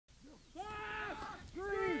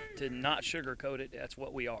to not sugarcoat it, that's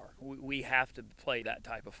what we are. We have to play that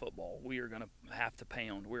type of football. We are going to have to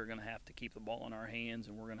pound. We're going to have to keep the ball in our hands,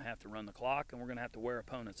 and we're going to have to run the clock, and we're going to have to wear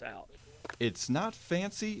opponents out. It's not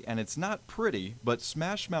fancy and it's not pretty, but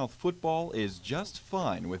Smash Mouth football is just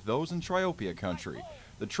fine with those in Triopia country.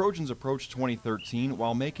 The Trojans approach 2013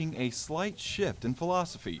 while making a slight shift in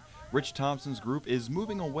philosophy. Rich Thompson's group is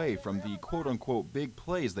moving away from the quote-unquote big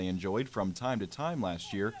plays they enjoyed from time to time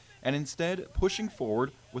last year and instead pushing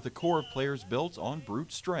forward with a core of players built on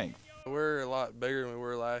brute strength. We're a lot bigger than we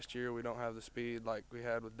were last year. We don't have the speed like we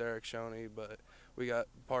had with Derek Shoney, but we got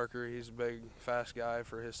Parker. He's a big, fast guy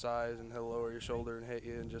for his size, and he'll lower your shoulder and hit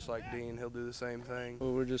you, and just like Dean, he'll do the same thing.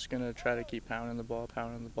 Well, we're just going to try to keep pounding the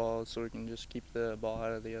ball so we can just keep the ball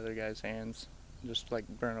out of the other guy's hands, just like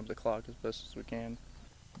burn up the clock as best as we can.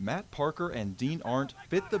 Matt Parker and Dean Arndt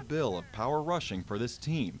fit the bill of power rushing for this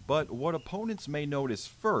team, but what opponents may notice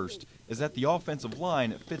first is that the offensive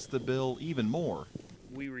line fits the bill even more.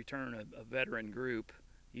 We return a veteran group,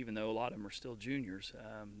 even though a lot of them are still juniors.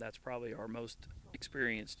 That's probably our most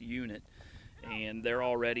experienced unit, and they're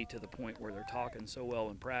already to the point where they're talking so well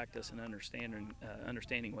in practice and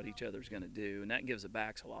understanding what each other's going to do, and that gives the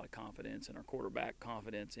backs a lot of confidence and our quarterback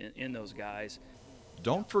confidence in those guys.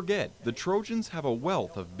 Don't forget, the Trojans have a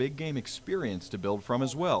wealth of big game experience to build from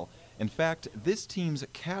as well. In fact, this team's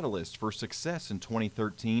catalyst for success in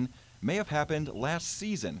 2013 may have happened last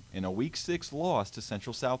season in a Week 6 loss to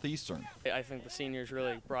Central Southeastern. I think the seniors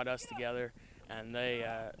really brought us together, and they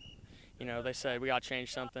said we got to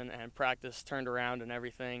change something, and practice turned around and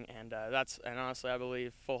everything, and honestly, I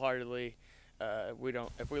believe full-heartedly, if we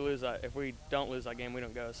don't lose that game, we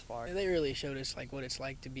don't go as far. They really showed us like what it's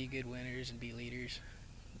like to be good winners and be leaders.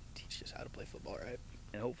 Teach us how to play football right.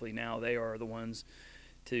 And hopefully now they are the ones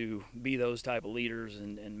to be those type of leaders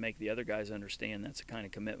and make the other guys understand that's the kind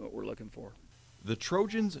of commitment we're looking for. The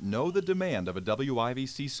Trojans know the demand of a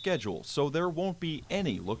WIVC schedule, so there won't be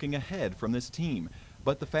any looking ahead from this team.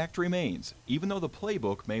 But the fact remains, even though the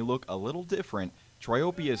playbook may look a little different,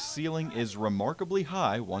 Triopia's ceiling is remarkably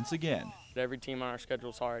high once again. Every team on our schedule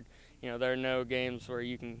is hard. There are no games where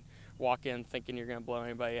you can walk in thinking you're going to blow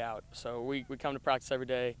anybody out. So we come to practice every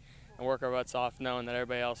day and work our butts off knowing that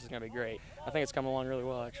everybody else is going to be great. I think it's come along really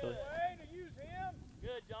well, actually.